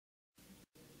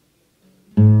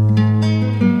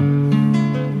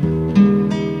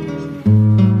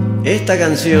Esta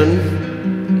canción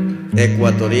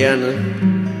ecuatoriana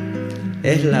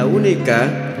es la única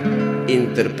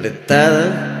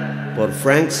interpretada por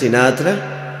Frank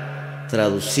Sinatra,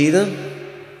 traducida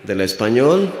del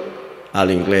español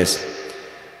al inglés.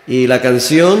 Y la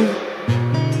canción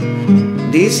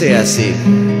dice así,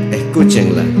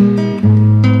 escúchenla.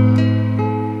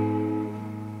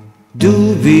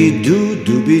 Dooby-doo,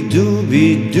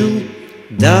 dooby-dooby-doo,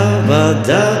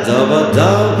 da-ba-da,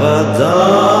 da-ba-da-ba-da.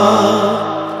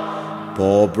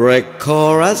 Pobre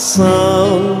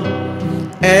corazón,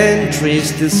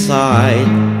 entristecido.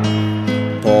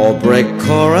 Pobre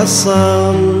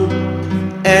corazón,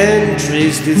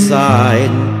 entristecido.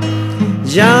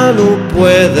 Ya no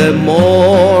puede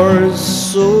more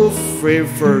sufrir,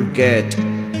 forget.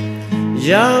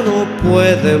 Ya no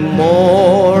puede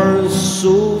more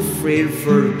sufrir,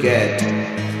 forget.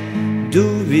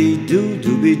 Dooby-doo,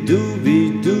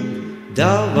 dooby-dooby-doo,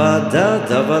 da-ba-da,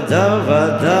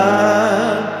 da-ba-da-ba-da.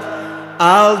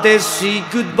 Al decir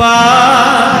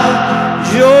goodbye,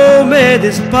 yo me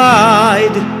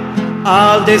despido.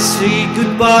 Al decir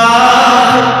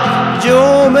goodbye,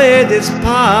 yo me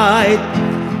despido.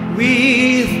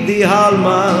 With the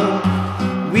alma,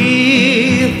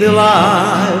 with the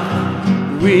life,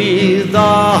 with the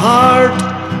heart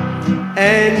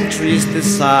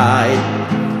entristecido.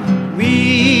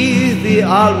 With the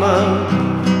alma,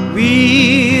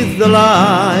 with the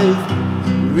life,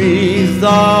 with the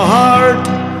heart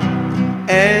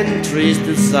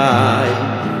entristecido.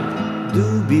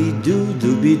 Dooby-doo,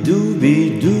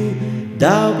 dooby-dooby-doo,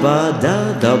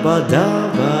 da-ba-da,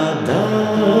 da-ba-da-ba-da.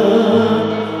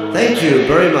 Thank you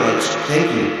very much.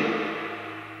 Thank you.